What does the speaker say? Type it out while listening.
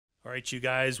All right, you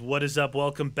guys, what is up?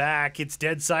 Welcome back. It's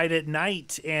Deadside at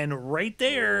night, and right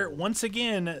there, once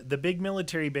again, the big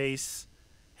military base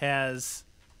has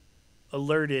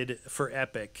alerted for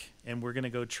Epic, and we're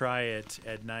gonna go try it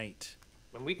at night.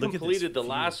 When we completed the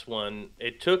last one,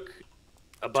 it took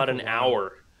about an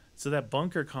hour. So that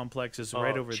bunker complex is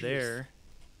right over there.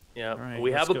 Yeah, right,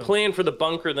 we have a plan for the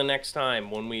bunker the next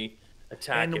time when we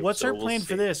attack it. And what's our plan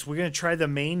for this? We're gonna try the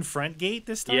main front gate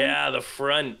this time? Yeah, the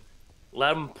front.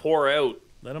 Let them pour out.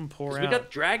 Let them pour out. We got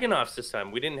Dragonoffs this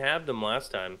time. We didn't have them last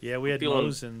time. Yeah, we had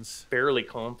Mosins. Fairly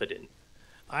confident.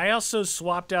 I also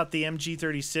swapped out the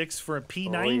MG36 for a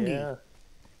P90.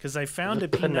 Because I found a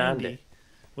P90.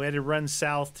 We had to run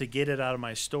south to get it out of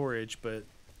my storage, but...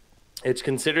 It's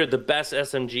considered the best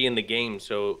SMG in the game,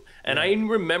 so... And I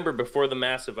remember before the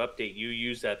massive update, you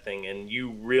used that thing, and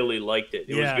you really liked it.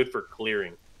 It was good for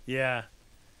clearing. Yeah.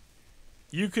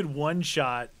 You could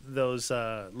one-shot those,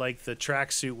 like, the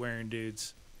tracksuit wearing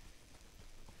dudes.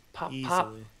 Pop, easily.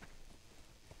 pop.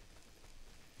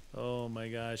 Oh, my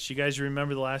gosh. You guys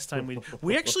remember the last time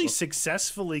we actually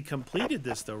successfully completed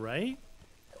this, though, right?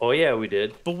 Oh, yeah, we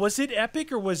did. But was it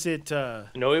epic, or was it...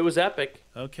 No, it was epic.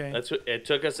 Okay. It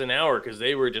took us an hour, because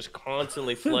they were just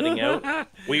constantly flooding out.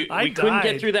 We couldn't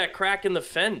get through that crack in the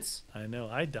fence. I know.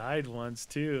 I died once,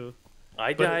 too.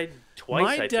 I died twice, I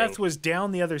think. My death was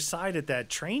down the other side at that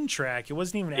train track. It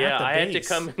wasn't even at the base. Yeah, I had to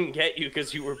come and get you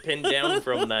because you were pinned down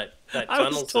from that tunnel system. I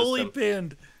was totally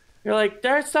pinned. You're like,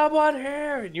 there's someone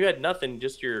here! And you had nothing,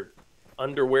 just your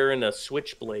underwear and a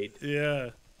switchblade. Yeah.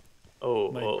 Oh,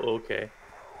 okay.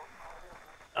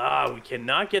 Ah, we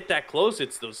cannot get that close.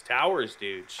 It's those towers,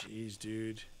 dude. Jeez,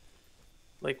 dude.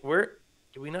 Like, where...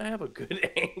 Do we not have a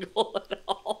good angle at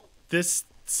all? This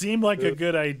seemed like a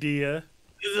good idea.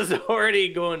 This is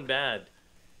already going bad.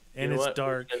 And it's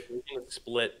dark. We're gonna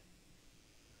split.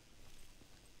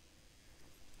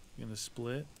 You're gonna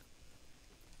split?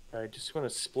 I just want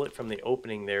to split from the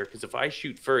opening there, because if I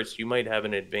shoot first, you might have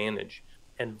an advantage,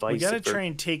 and vice versa. We gotta try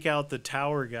and take out the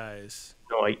tower guys.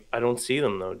 No, I don't see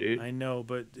them, though, dude. I know,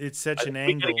 but it's such an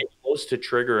angle. We gotta get close to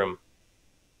trigger them.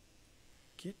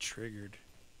 Get triggered.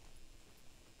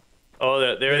 Oh,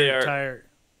 there they are. Tire.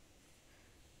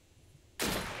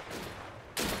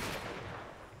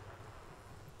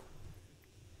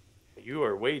 You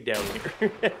are way down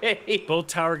here. Both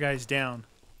tower guys down.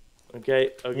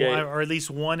 Okay. Well, or at least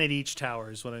one at each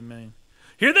tower is what I mean.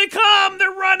 Here they come!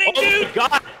 They're running, dude! Oh, my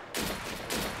God!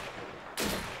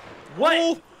 What?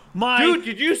 Oh, my... Dude,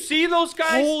 did you see those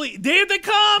guys? Holy... There they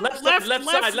come! Left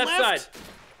side.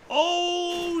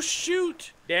 Oh,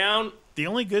 shoot. Down. The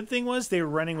only good thing was they were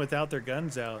running without their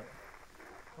guns out.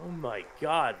 Oh, my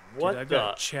God. What Dude,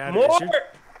 the... Chatter. More!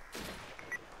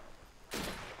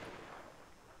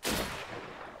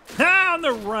 On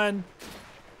the run.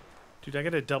 Dude, I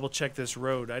gotta double check this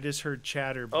road. I just heard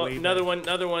chatter. Oh, another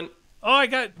one. Oh,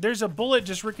 there's a bullet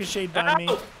just ricocheted by me.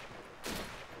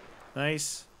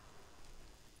 Nice.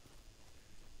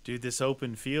 Dude, this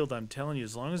open field, I'm telling you,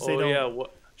 as long as they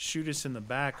don't shoot us in the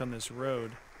back on this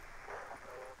road.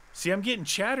 See, I'm getting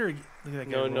chatter. Look at that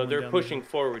guy. No, they're pushing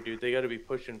forward, dude. They gotta be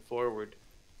pushing forward.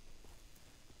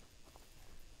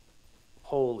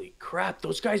 Holy crap,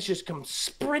 those guys just come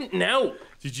sprinting out.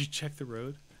 Did you check the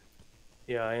road?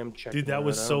 Yeah, I am checking. Dude, that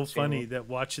was so funny that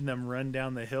watching them run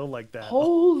down the hill like that.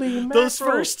 Holy mackerel. Those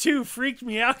first two freaked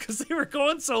me out because they were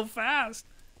going so fast.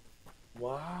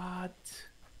 What?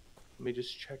 Let me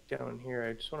just check down here.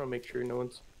 I just want to make sure no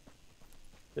one's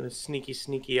gonna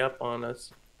sneaky up on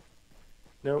us.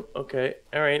 Nope. Okay.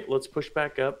 All right, let's push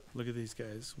back up. Look at these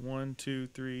guys. 1, 2,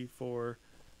 3, 4.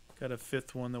 Got a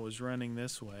fifth one that was running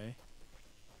this way.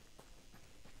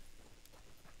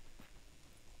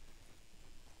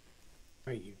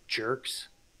 Are you jerks?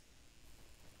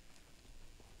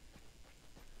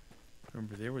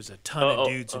 Remember, there was a ton of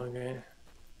dudes. Okay.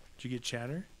 Did you get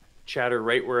chatter? Chatter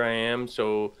right where I am.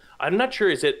 So I'm not sure.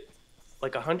 Is it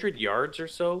like 100 yards or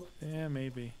so? Yeah,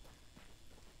 maybe.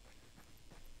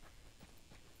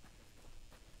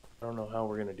 I don't know how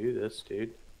we're gonna do this,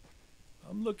 dude.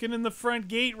 I'm looking in the front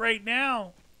gate right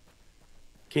now.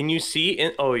 Can you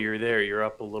see? Oh, you're there. You're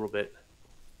up a little bit.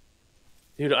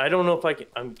 Dude, I don't know if I can...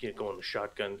 I'm going the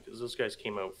shotgun because those guys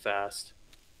came out fast.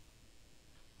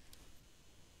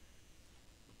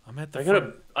 I'm at the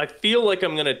front. I feel like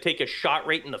I'm going to take a shot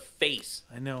right in the face.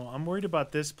 I know. I'm worried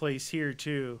about this place here,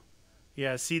 too.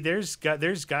 Yeah, see, there's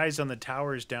guys on the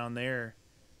towers down there.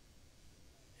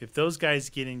 If those guys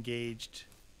get engaged...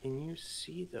 Can you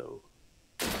see, though?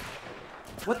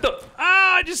 What the...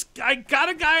 Ah, I got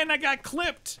a guy and I got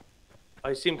clipped.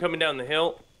 I see him coming down the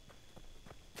hill.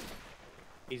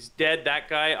 He's dead, that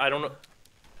guy. I don't know.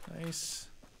 Nice.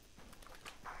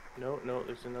 No, no,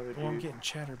 there's another dude. Oh, I'm getting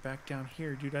chatter back down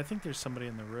here, dude. I think there's somebody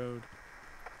on the road.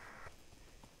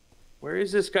 Where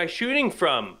is this guy shooting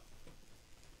from?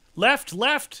 Left,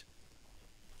 left,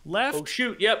 left. Oh,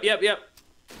 shoot. Yep.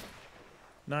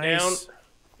 Nice. Down.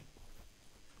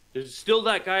 There's still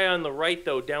that guy on the right,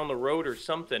 though, down the road or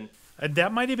something.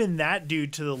 That might have been that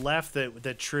dude to the left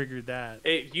that triggered that.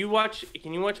 Hey, can you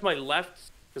watch my left?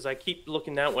 Because I keep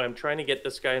looking that way. I'm trying to get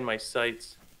this guy in my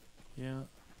sights. Yeah.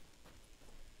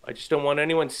 I just don't want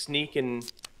anyone sneaking.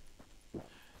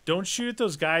 Don't shoot at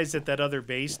those guys at that other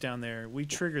base down there. We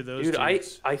trigger those Dude,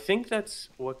 dudes. I think that's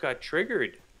what got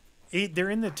triggered. They're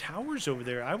in the towers over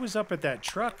there. I was up at that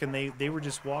truck, and they were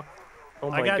just walking. Oh,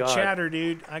 my God. I got chatter,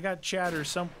 dude. I got chatter.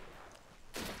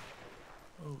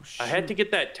 Oh, shit. I had to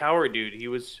get that tower, dude. He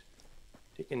was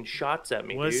taking shots at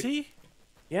me, Was dude. he?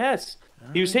 Yes.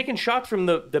 He was taking shots from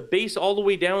the base all the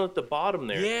way down at the bottom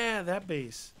there. Yeah, that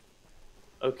base.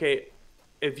 Okay.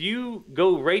 If you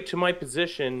go right to my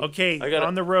position... Okay,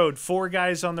 on the road. 4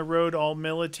 guys on the road, all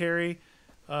military.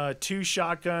 2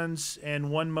 shotguns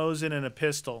and 1 Mosin and a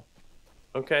pistol.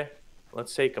 Okay.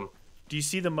 Let's take him. Do you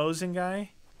see the Mosin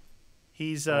guy?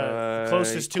 He's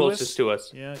closest to us. Closest to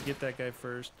us. Yeah, get that guy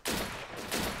first.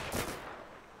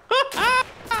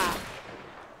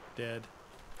 Dead.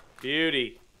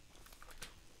 Beauty.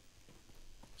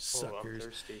 Suckers. Oh, I'm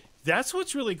thirsty. That's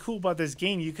what's really cool about this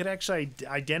game. You could actually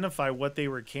identify what they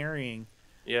were carrying.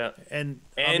 Yeah. And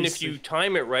if you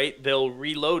time it right, they'll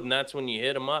reload, and that's when you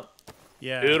hit them up.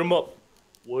 Yeah. Hit them up.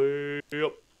 Way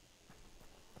up.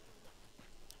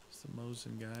 It's the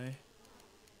Mosin guy.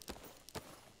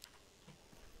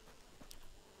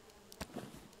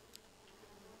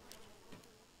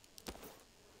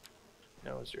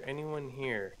 Now, is there anyone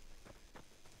here?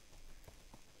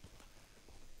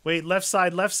 Wait, left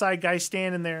side guy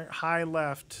standing there, high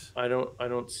left. I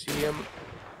don't see him.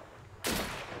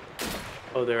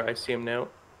 Oh, there, I see him now.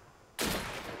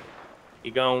 He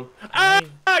gone. Ah,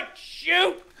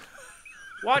 shoot!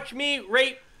 Watch me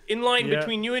right in line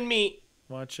between you and me.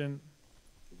 Watching.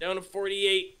 Down to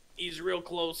 48. He's real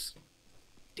close.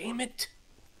 Damn it.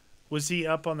 Was he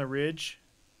up on the ridge?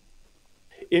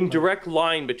 In direct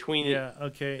line between. Yeah.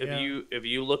 Okay. If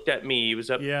you looked at me, he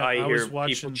was up. Yeah, I hear was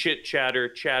watching. People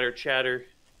chatter.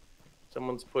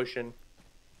 Someone's pushing.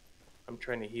 I'm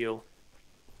trying to heal.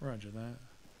 Roger that.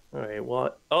 All right.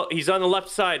 Well, oh, he's on the left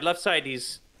side.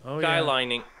 He's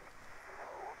skylining.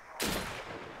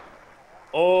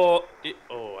 Oh.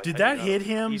 Did that hit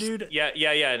him, dude? Yeah,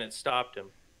 and it stopped him.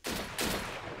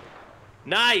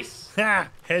 Nice.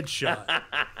 Ha! Headshot.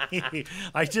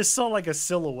 I just saw like a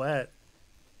silhouette.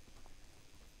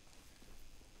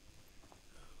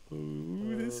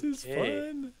 Ooh, this is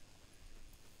fun.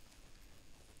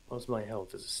 How's my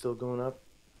health? Is it still going up?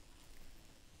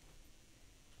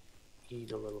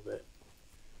 Eat a little bit.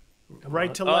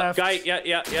 Right to left. Guy,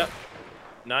 yeah.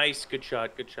 Nice, good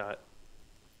shot.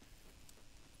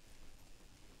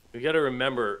 We got to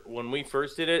remember, when we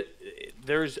first did it,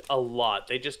 there's a lot.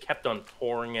 They just kept on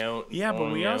pouring out. Yeah,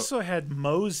 but we also had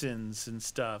Mosins and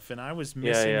stuff, and I was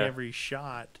missing every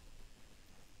shot.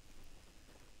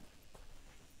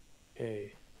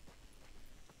 Hey.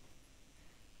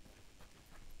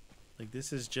 Like,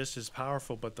 this is just as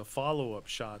powerful, but the follow-up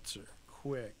shots are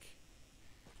quick.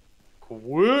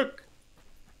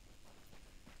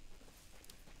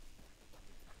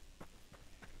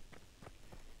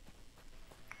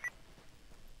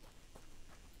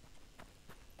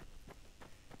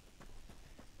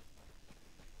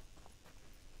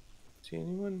 See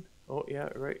anyone? Oh, yeah,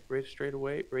 right straight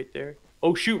away, right there.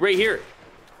 Oh, shoot, right here.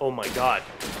 Oh, my God.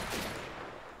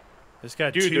 This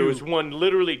got Dude, two. there was one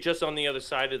literally just on the other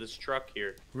side of this truck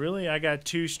here. Really? I got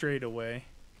 2 straight away.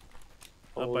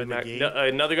 Up by the gate.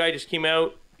 Another guy just came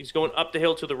out. He's going up the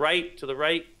hill to the right,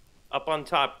 up on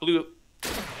top. Blue.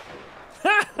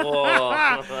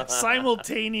 Whoa.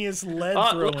 Simultaneous lead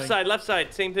throwing. Left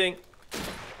side, same thing.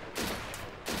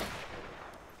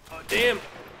 Oh, damn.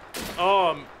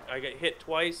 Oh, I got hit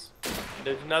twice.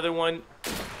 There's another one.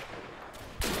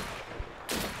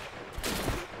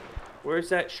 Where's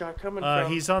that shot coming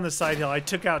from? He's on the side hill. I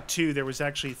took out 2. There was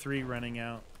actually 3 running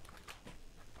out.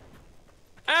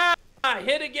 Ah!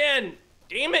 Hit again!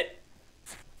 Damn it!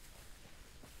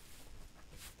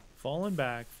 Falling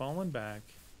back.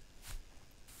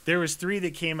 There was 3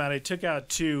 that came out. I took out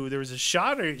 2. There was a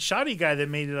shoddy guy that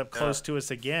made it up close to us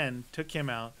again. Took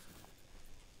him out.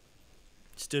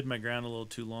 Stood my ground a little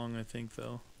too long, I think,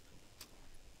 though.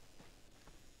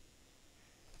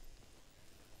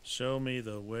 Show me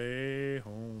the way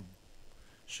home.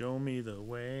 Show me the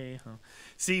way home.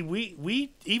 See,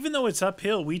 we even though it's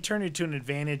uphill, we turn it to an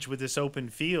advantage with this open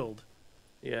field.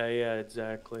 Yeah, yeah,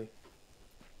 exactly.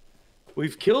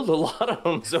 We've killed a lot of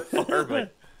them so far,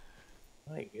 but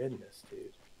my goodness,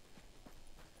 dude.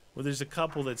 Well, there's a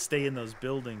couple that stay in those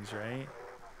buildings, right?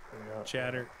 Yeah,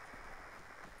 Chatter.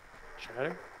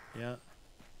 Chatter? Yeah.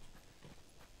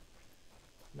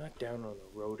 Not down on the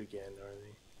road again, are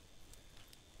they?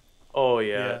 Oh,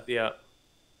 yeah, yeah.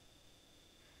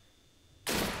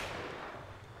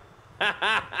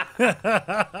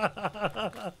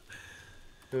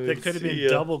 That could have been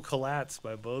double collapsed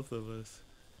by both of us.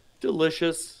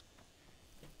 Delicious.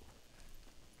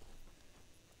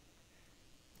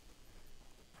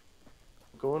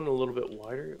 Going a little bit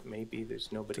wider. Maybe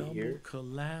there's nobody here.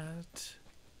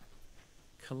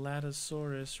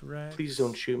 Colatosaurus Rex. Please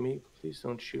don't shoot me. Please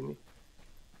don't shoot me.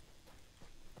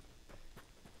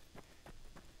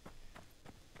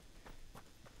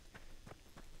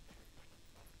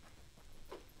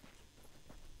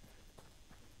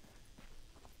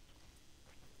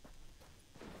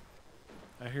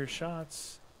 I hear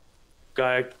shots.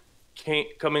 Guy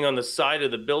coming on the side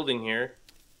of the building here.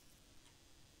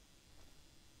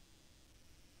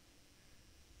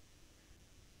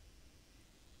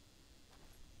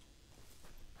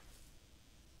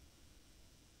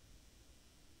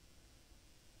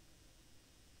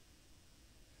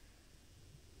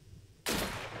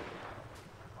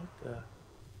 What the?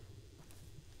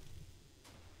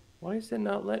 Why is it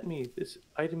not letting me? This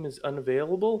item is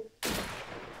unavailable?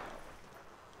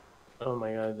 Oh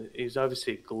my god, he's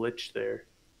obviously a glitch there.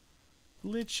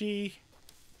 Glitchy.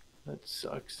 That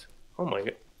sucks. Oh my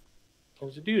god.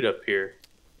 There's a dude up here.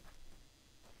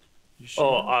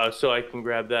 Oh, so I can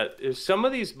grab that. Some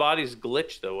of these bodies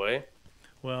glitch though, eh?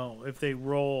 Well, if they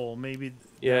roll, maybe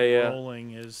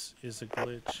rolling is a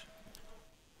glitch.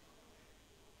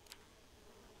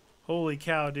 Holy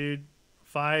cow, dude.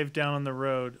 5 down on the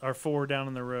road, or 4 down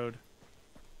on the road.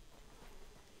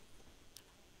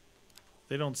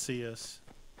 They don't see us.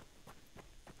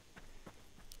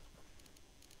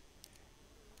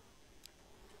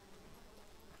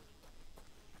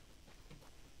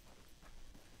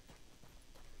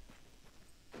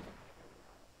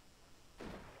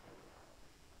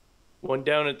 One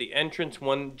down at the entrance,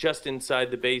 one just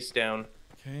inside the base down.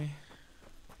 Okay.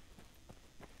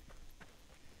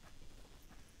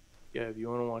 Yeah, if you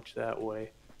want to watch that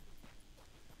way.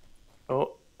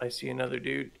 Oh, I see another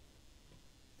dude.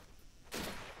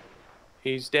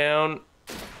 He's down.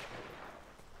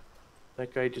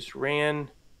 That guy just ran.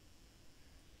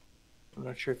 I'm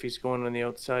not sure if he's going on the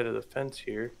outside of the fence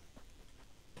here.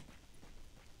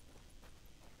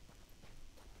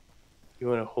 You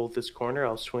want to hold this corner?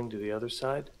 I'll swing to the other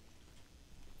side.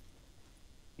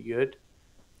 You good?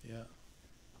 Yeah.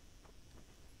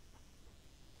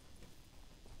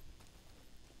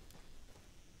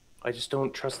 I just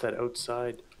don't trust that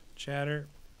outside. Chatter.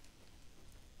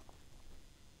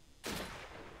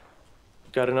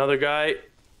 Got another guy.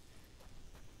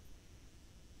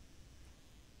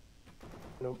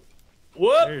 Nope.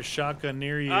 Whoop! There's a shotgun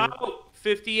near you. Ow!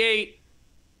 58.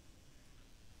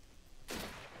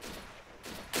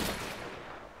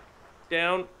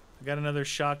 Down. I got another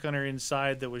shotgunner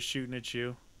inside that was shooting at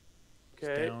you.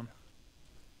 Okay. It's down.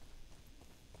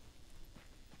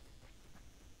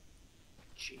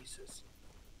 Jesus.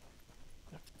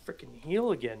 Freaking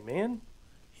heal again, man.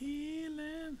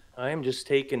 Healing. I am just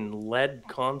taking lead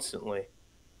constantly.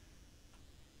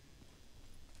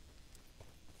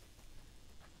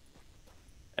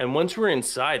 And once we're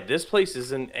inside, this place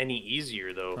isn't any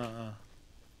easier, though.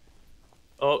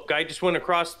 Oh, guy just went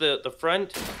across the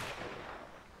front.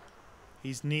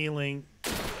 He's kneeling.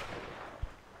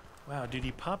 Wow, dude,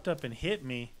 he popped up and hit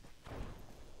me.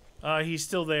 He's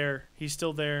still there. He's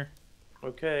still there.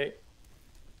 Okay.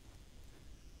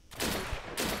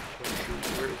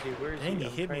 Where is he? Where is Dang, he? he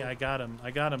hit me. I got him,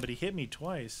 but he hit me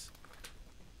twice.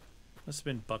 Must have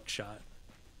been buckshot.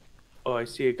 Oh, I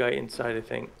see a guy inside, I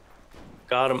think.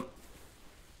 Got him.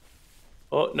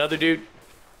 Oh, another dude.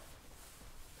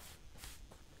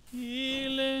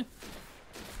 Healing.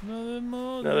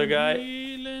 Another guy.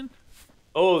 Healing.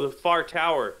 Oh, the far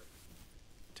tower.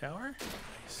 Tower?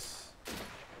 Nice.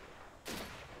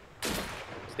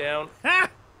 He's down. Ha!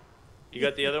 You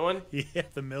got the other one? Yeah,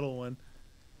 the middle one.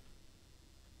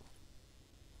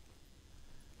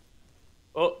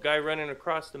 Oh, guy running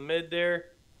across the mid there.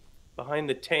 Behind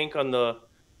the tank on the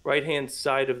right-hand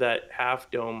side of that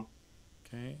half dome.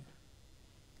 Okay.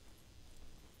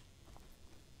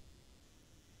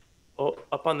 Oh,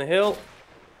 up on the hill.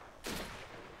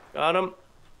 Got him.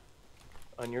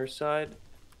 On your side.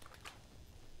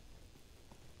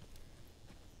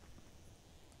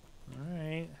 All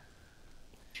right.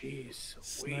 Jeez. Jeez,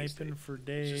 Sniping for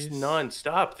days. Just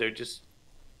non-stop. They're just...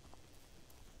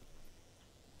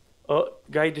 Oh,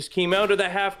 guy just came out of the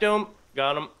half dome.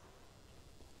 Got him.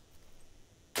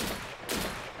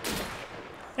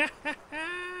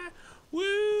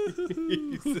 Woo!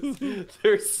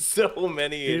 There's so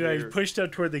many in Dude, I here. pushed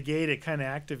up toward the gate. It kind of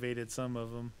activated some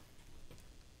of them.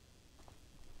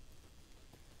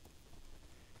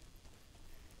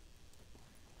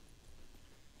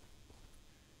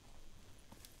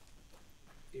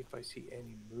 See if I see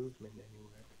any movement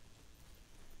anywhere.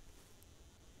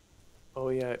 Oh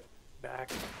yeah, back.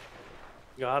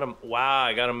 Got him. Wow,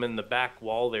 I got him in the back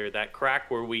wall there. That crack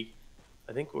where we,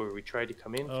 I think where we tried to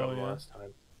come in from last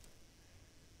time.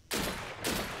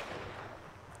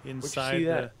 Inside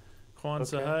the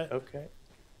Kwanzaa hut. Okay.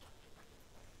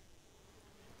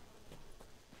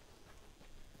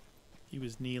 He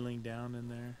was kneeling down in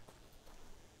there.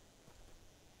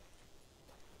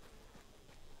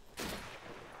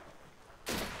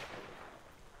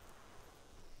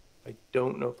 I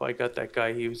don't know if I got that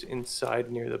guy. He was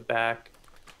inside near the back.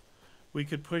 We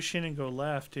could push in and go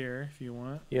left here if you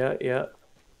want. Yeah, yeah.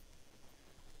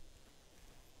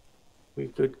 We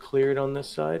could clear it on this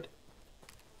side.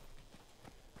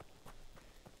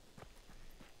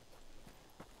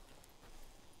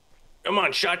 Come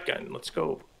on, shotgun. Let's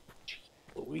go. Jeez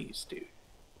Louise, dude.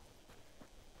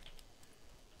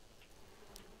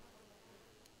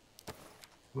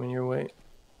 Coming your way.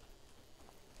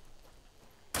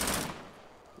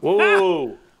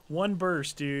 Whoa! One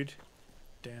burst, dude.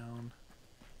 Down.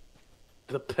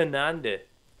 The Penanda.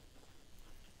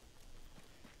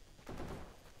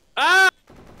 Ah!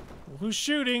 Who's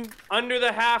shooting? Under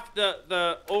the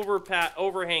the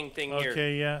overhang thing here.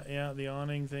 Okay, yeah, the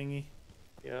awning thingy.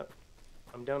 Yeah.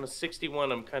 I'm down to 61.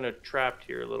 I'm kind of trapped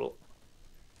here a little.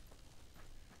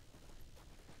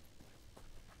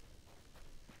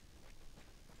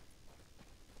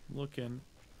 Looking.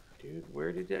 Dude,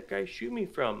 where did that guy shoot me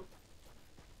from?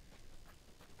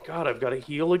 God, I've got to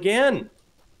heal again.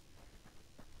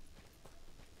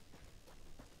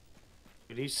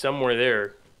 Dude, he's somewhere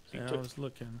there. Yeah, I was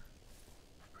looking.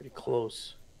 Pretty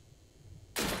close.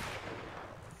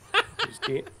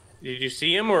 Did you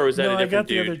see him, or was that a different dude? No, I got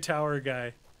the other tower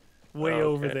guy. Way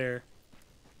over there.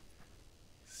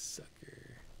 Sucker.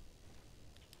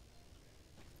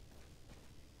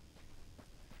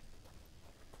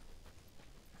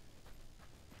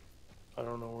 I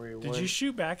don't know where he went. Did you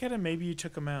shoot back at him? Maybe you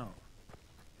took him out.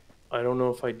 I don't know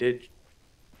if I did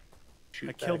shoot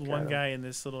I killed back one at him. guy in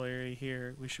this little area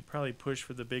here. We should probably push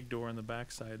for the big door on the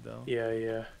backside, though. Yeah,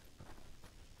 yeah.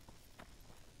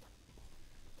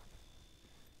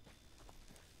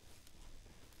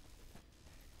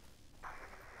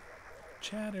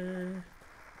 Chatter.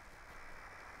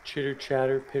 Chitter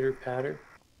chatter, pitter patter.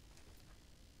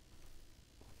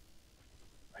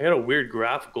 I had a weird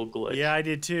graphical glitch. Yeah, I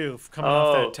did too. Coming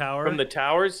off that tower. From the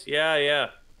towers? Yeah, yeah.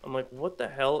 I'm like, what the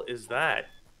hell is that?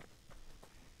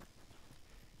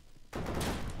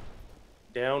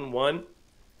 Down one.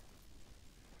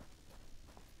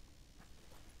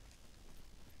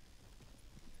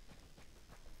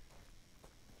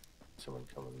 Someone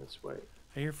coming this way.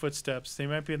 I hear footsteps. They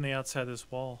might be on the outside of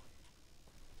this wall.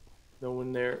 No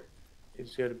one there.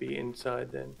 He's got to be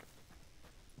inside then.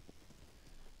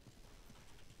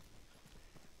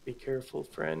 Be careful,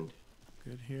 friend.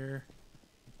 Good here.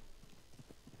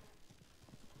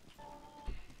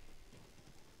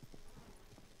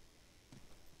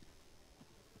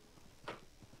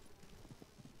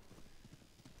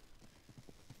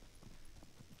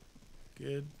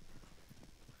 Good.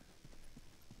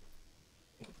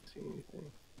 Can't see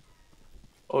anything.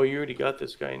 Oh, you already got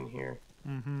this guy in here.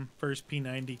 Mm-hmm. First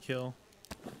P90 kill.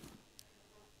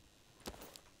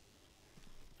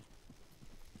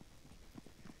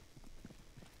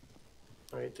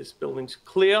 All right, this building's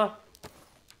clear.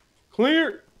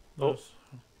 Clear. Oh,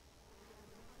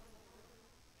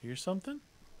 Hear something?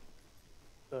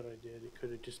 thought I did. It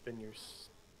could have just been your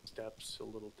steps a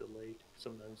little delayed.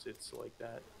 Sometimes it's like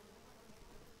that.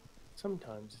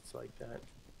 Sometimes it's like that.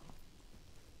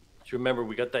 Just remember,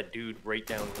 we got that dude right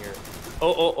down here.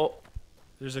 Oh, oh, oh.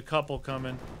 There's a couple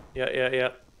coming. Yeah, yeah, yeah.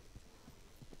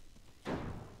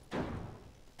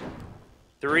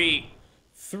 3.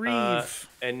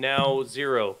 And now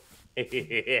 0.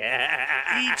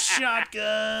 Eat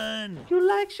shotgun. You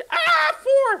like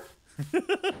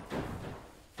 4.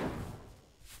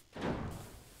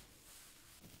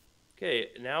 Okay,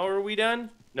 now are we done?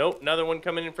 Nope, another one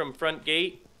coming in from front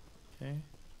gate. Okay.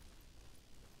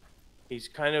 He's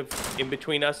kind of in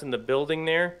between us and the building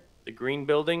there, the green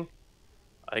building.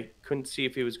 I couldn't see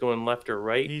if he was going left or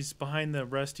right. He's behind the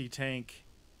rusty tank.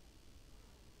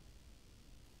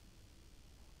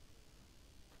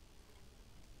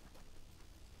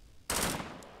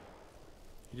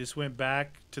 just went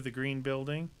back to the green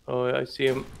building. Oh, I see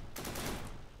him.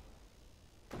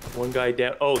 One guy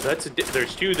down. Oh,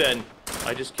 there's two then.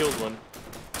 I just killed one.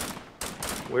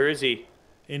 Where is he?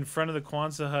 In front of the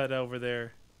Kwanzaa hut over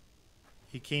there.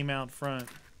 He came out front.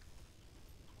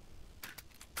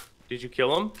 Did you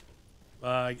kill him?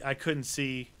 I couldn't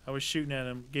see. I was shooting at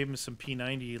him. Gave him some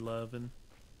P90 love and.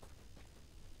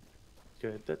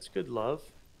 Good. That's good love.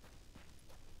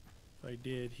 If I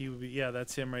did, he would be. Yeah,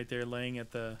 that's him right there, laying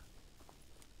right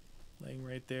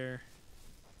there.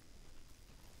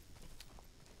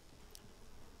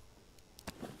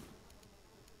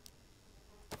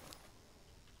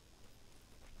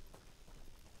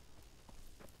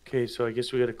 Okay, so I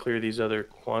guess we got to clear these other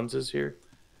Kwanzaas here.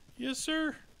 Yes,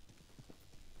 sir.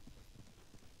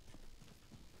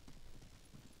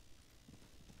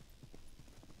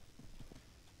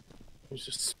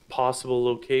 There's a possible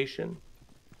location.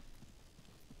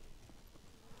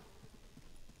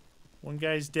 One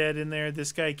guy's dead in there.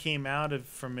 This guy came out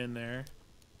from in there.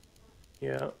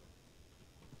 Yeah.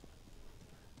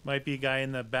 Might be a guy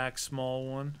in the back small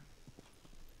one.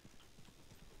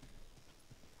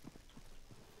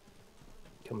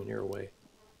 Coming your way.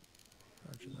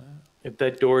 Roger that. If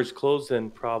that door is closed, then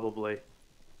probably.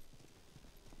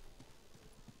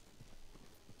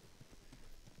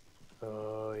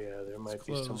 Oh, yeah, there might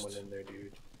be someone in there,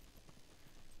 dude.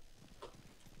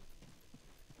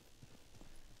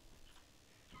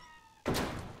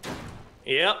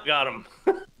 Yep, got him.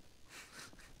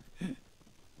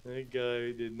 That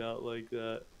guy did not like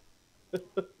that.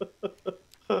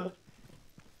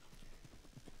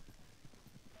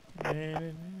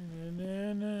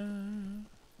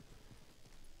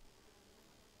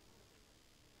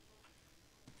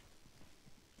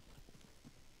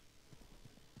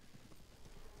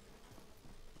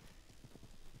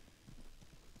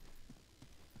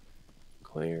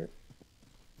 Clear.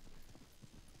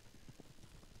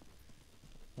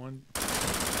 One.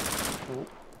 Oh.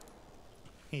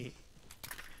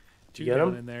 Two Get down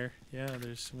him? in there. Yeah,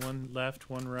 there's one left,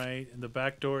 one right. And the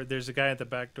back door, there's a guy at the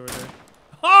back door there.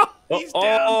 Oh, he's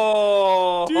down.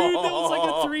 Oh! Dude, that was like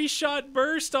a 3-shot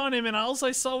burst on him, and all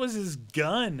I saw was his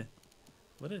gun.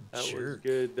 What a jerk.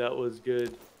 That was good. That was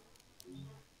good.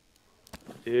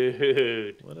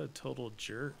 Dude. What a total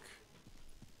jerk.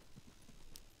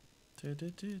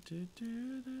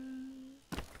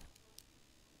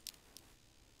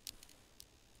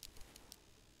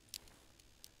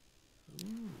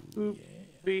 Ooh, Boop, yeah.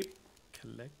 beep.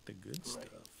 Collect the good stuff.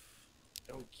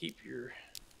 Don't keep your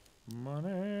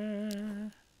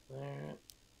Money. there.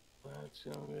 That's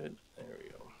no good. There we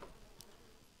go.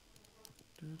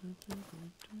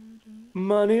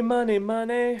 Money, money,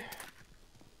 money.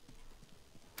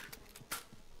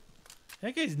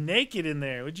 That guy's naked in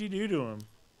there. What'd you do to him?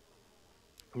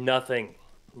 Nothing.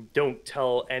 Don't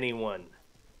tell anyone.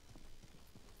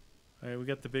 All right, we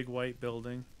got the big white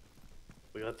building.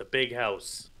 We got the big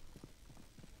house.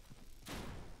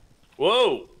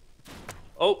 Whoa!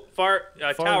 Oh, Far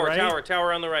tower, right?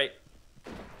 tower on the right.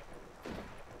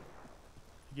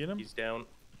 Get him? He's down.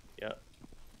 Yeah.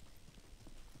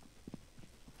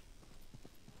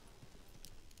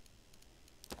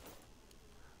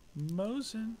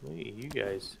 Mosin. Look at you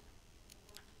guys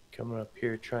coming up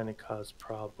here trying to cause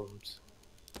problems.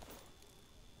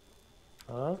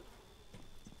 Huh?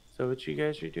 So what you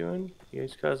guys are doing? You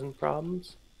guys causing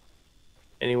problems?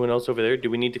 Anyone else over there? Do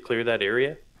we need to clear that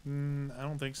area? I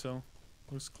don't think so.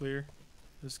 Looks clear.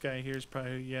 This guy here is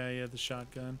probably, yeah, the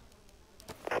shotgun.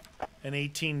 And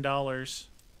 $18.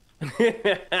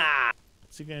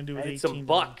 What's he gonna do with $18? Some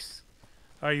bucks.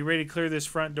 Are you ready to clear this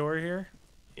front door here?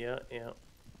 Yeah, yeah.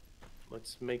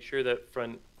 Let's make sure that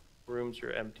front rooms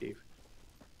are empty.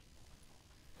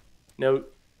 Now,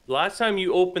 last time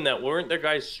you opened that, weren't there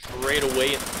guys straight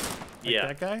away?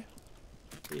 Like that guy?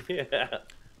 Yeah.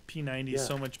 P90 is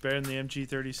so much better than the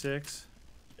MG36.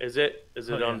 Is it? Is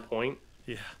it on point?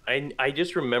 Yeah. I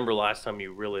just remember last time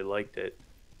you really liked it.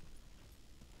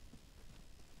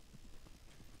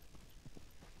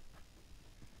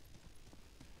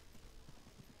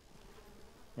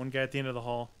 One guy at the end of the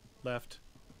hall, left.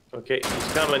 Okay,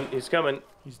 he's coming. He's coming.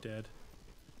 He's dead.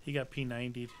 He got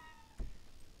P90'd.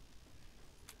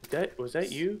 Was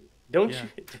that you? Don't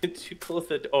you? Did you close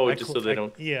the door? Oh, just so they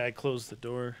don't. Yeah, I closed the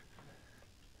door.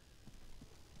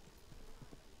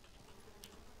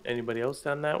 Anybody else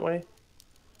down that way?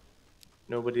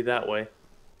 Nobody that way.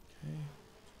 Okay.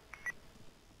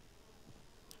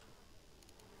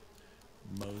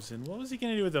 Mosin. What was he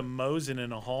gonna do with a Mosin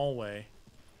in a hallway?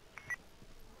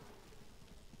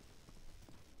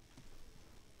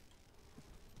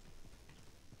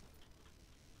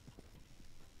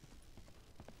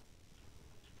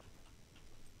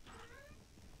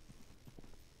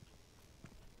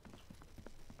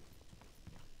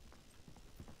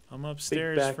 I'm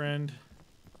upstairs, back. friend.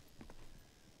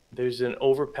 There's an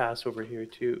overpass over here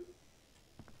too.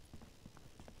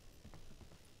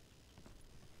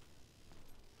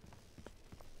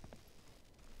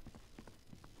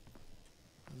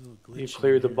 You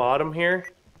clear the bottom here?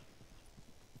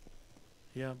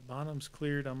 Yeah, bottom's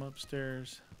cleared. I'm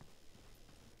upstairs.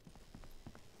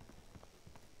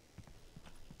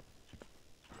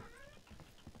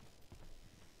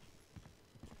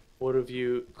 What have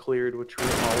you cleared? Which room?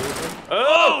 All of them?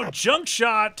 Oh, junk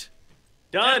shot!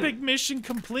 Done! Epic mission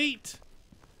complete!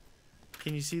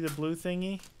 Can you see the blue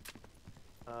thingy?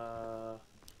 Oh,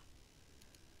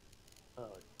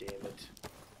 damn it.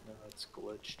 No, it's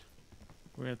glitched.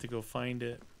 We're gonna have to go find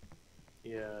it.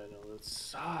 Yeah, I know. That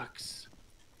sucks.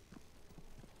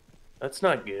 That's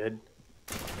not good.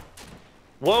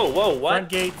 Whoa, whoa, what? Front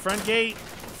gate, front gate,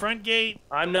 front gate!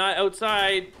 I'm not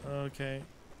outside. Okay.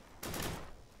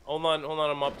 Hold on,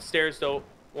 I'm upstairs though.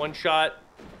 One shot.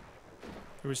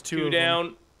 There was two Two of down.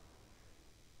 them.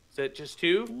 Is that just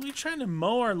two? We're trying to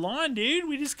mow our lawn, dude.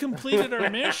 We just completed our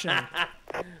mission.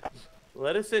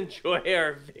 Let us enjoy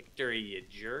our victory, you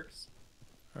jerks.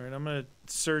 All right, I'm gonna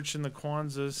search in the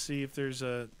Kwanzaa, see if there's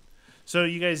a. So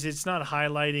you guys, it's not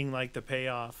highlighting like the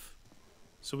payoff,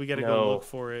 so we gotta go look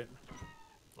for it.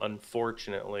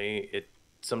 Unfortunately, it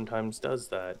sometimes does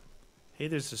that. Hey,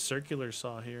 there's a circular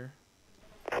saw here.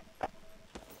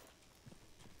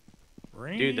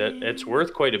 Dude, it's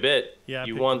worth quite a bit. Yeah,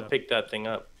 you want to pick that thing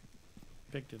up.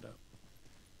 Picked it up.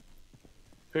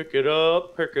 Pick it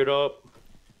up, pick it up.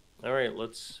 All right,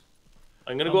 let's.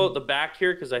 I'm gonna go out the back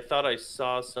here because I thought I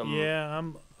saw some. Yeah,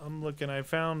 I'm looking. I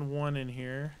found one in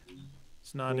here.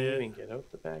 It's not Can you it. even get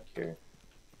out the back here?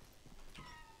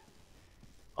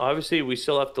 Obviously, we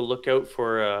still have to look out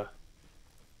for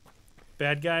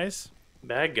Bad guys.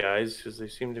 bad guys because they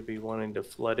seem to be wanting to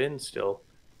flood in still.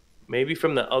 Maybe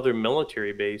from the other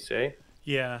military base, eh?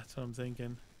 Yeah, that's what I'm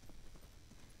thinking.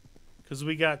 Because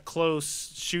we got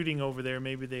close shooting over there.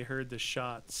 Maybe they heard the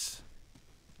shots.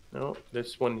 No,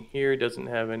 this one here doesn't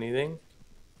have anything.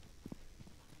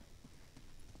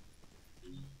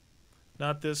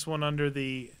 Not this one under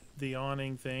the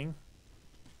awning thing.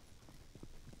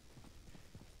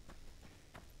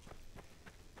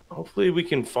 Hopefully we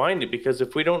can find it because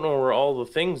if we don't know where all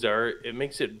the things are, it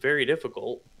makes it very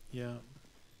difficult. Yeah.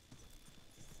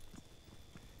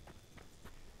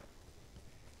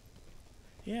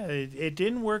 Yeah, it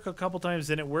didn't work a couple times,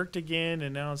 then it worked again,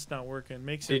 and now it's not working.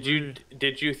 Makes it.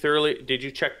 Did you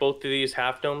check both of these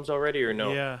half domes already or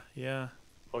no? Yeah, yeah.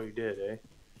 Oh, you did, eh?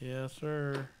 Yes,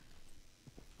 sir.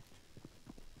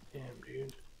 Damn,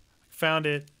 dude. Found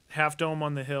it. Half dome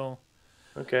on the hill.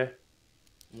 Okay.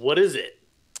 What is it?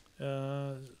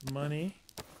 Money.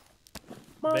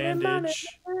 Money, Bandage.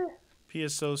 money.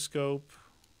 PSO scope.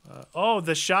 Oh,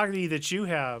 the shotty that you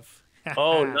have.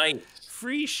 Oh, nice.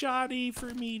 Free shotty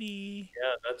for meaty.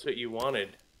 Yeah, that's what you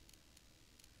wanted.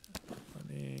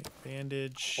 Money,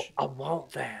 bandage. I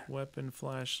want that. Weapon,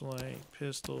 flashlight,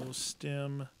 pistol,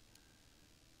 stim.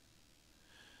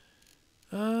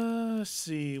 Let's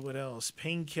see what else.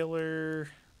 Painkiller.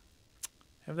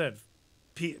 Have that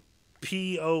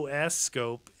POS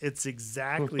scope. It's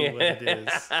exactly what it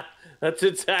is. That's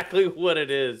exactly what it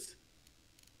is.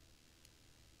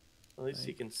 At least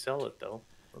you can sell it though.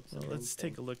 Well, let's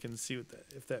take a look and see what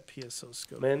if that PSO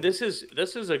scope. Man, this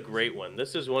is a great one.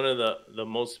 This is one of the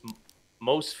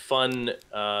most fun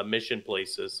mission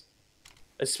places,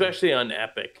 especially on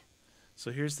Epic.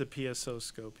 So here's the PSO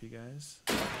scope, you guys.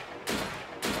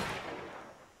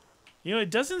 You know,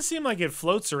 it doesn't seem like it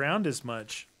floats around as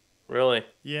much. Really?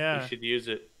 Yeah. You should use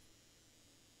it.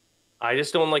 I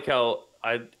just don't like how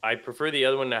I prefer the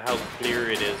other one to how clear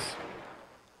it is.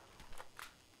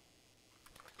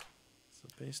 So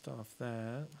based off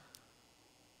that,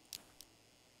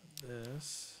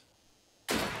 this.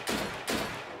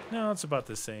 No, it's about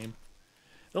the same.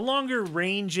 The longer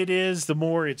range it is, the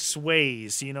more it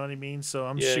sways. You know what I mean? So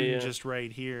I'm shooting just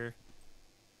right here.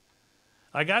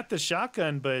 I got the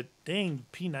shotgun, but dang,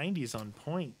 P90's on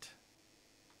point.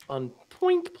 On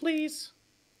point, please.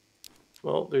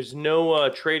 Well, there's no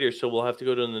trader, so we'll have to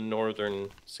go to the northern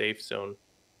safe zone.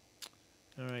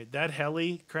 All right, that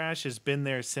heli crash has been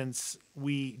there since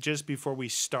just before we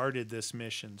started this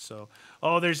mission. So,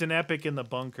 oh, there's an epic in the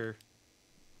bunker.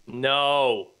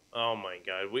 No. Oh my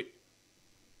God, we're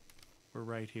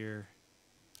right here.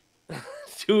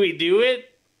 Do we do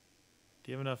it?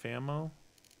 Do you have enough ammo?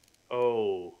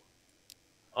 Oh.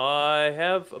 I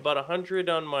have about 100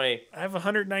 on my... I have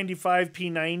 195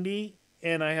 P90,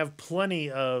 and I have plenty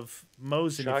of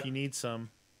Mosin if you need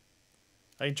some.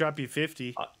 I can drop you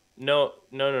 50. No.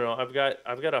 I've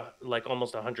got like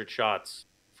almost 100 shots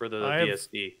for the I have,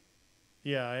 VSD.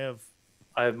 yeah,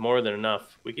 I have more than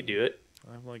enough. We could do it.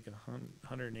 I have like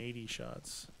 180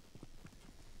 shots.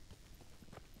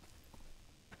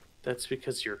 That's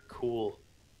because you're cool.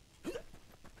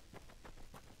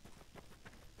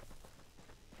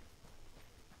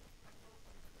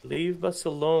 Leave us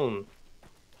alone.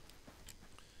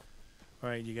 All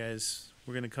right, you guys,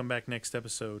 we're gonna come back next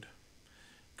episode.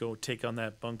 Go take on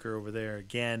that bunker over there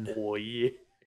again. Oh yeah.